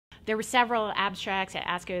There were several abstracts at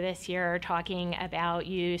ASCO this year talking about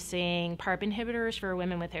using PARP inhibitors for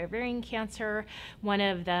women with ovarian cancer. One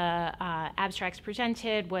of the abstracts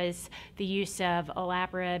presented was the use of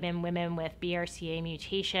olaparib in women with BRCA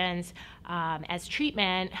mutations as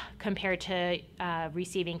treatment compared to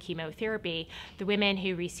receiving chemotherapy. The women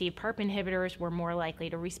who received PARP inhibitors were more likely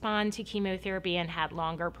to respond to chemotherapy and had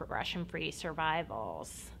longer progression-free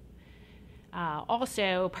survivals.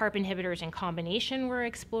 Also, PARP inhibitors in combination were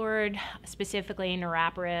explored, specifically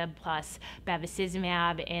niraparib plus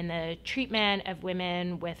bevacizumab in the treatment of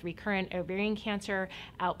women with recurrent ovarian cancer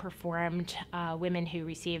outperformed women who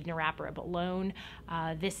received niraparib alone.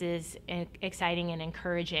 This is exciting and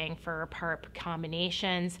encouraging for PARP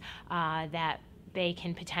combinations that they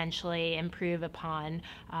can potentially improve upon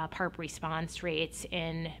PARP response rates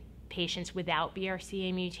in patients without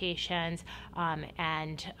BRCA mutations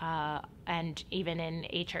and even in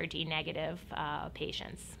HRD negative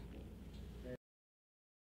patients.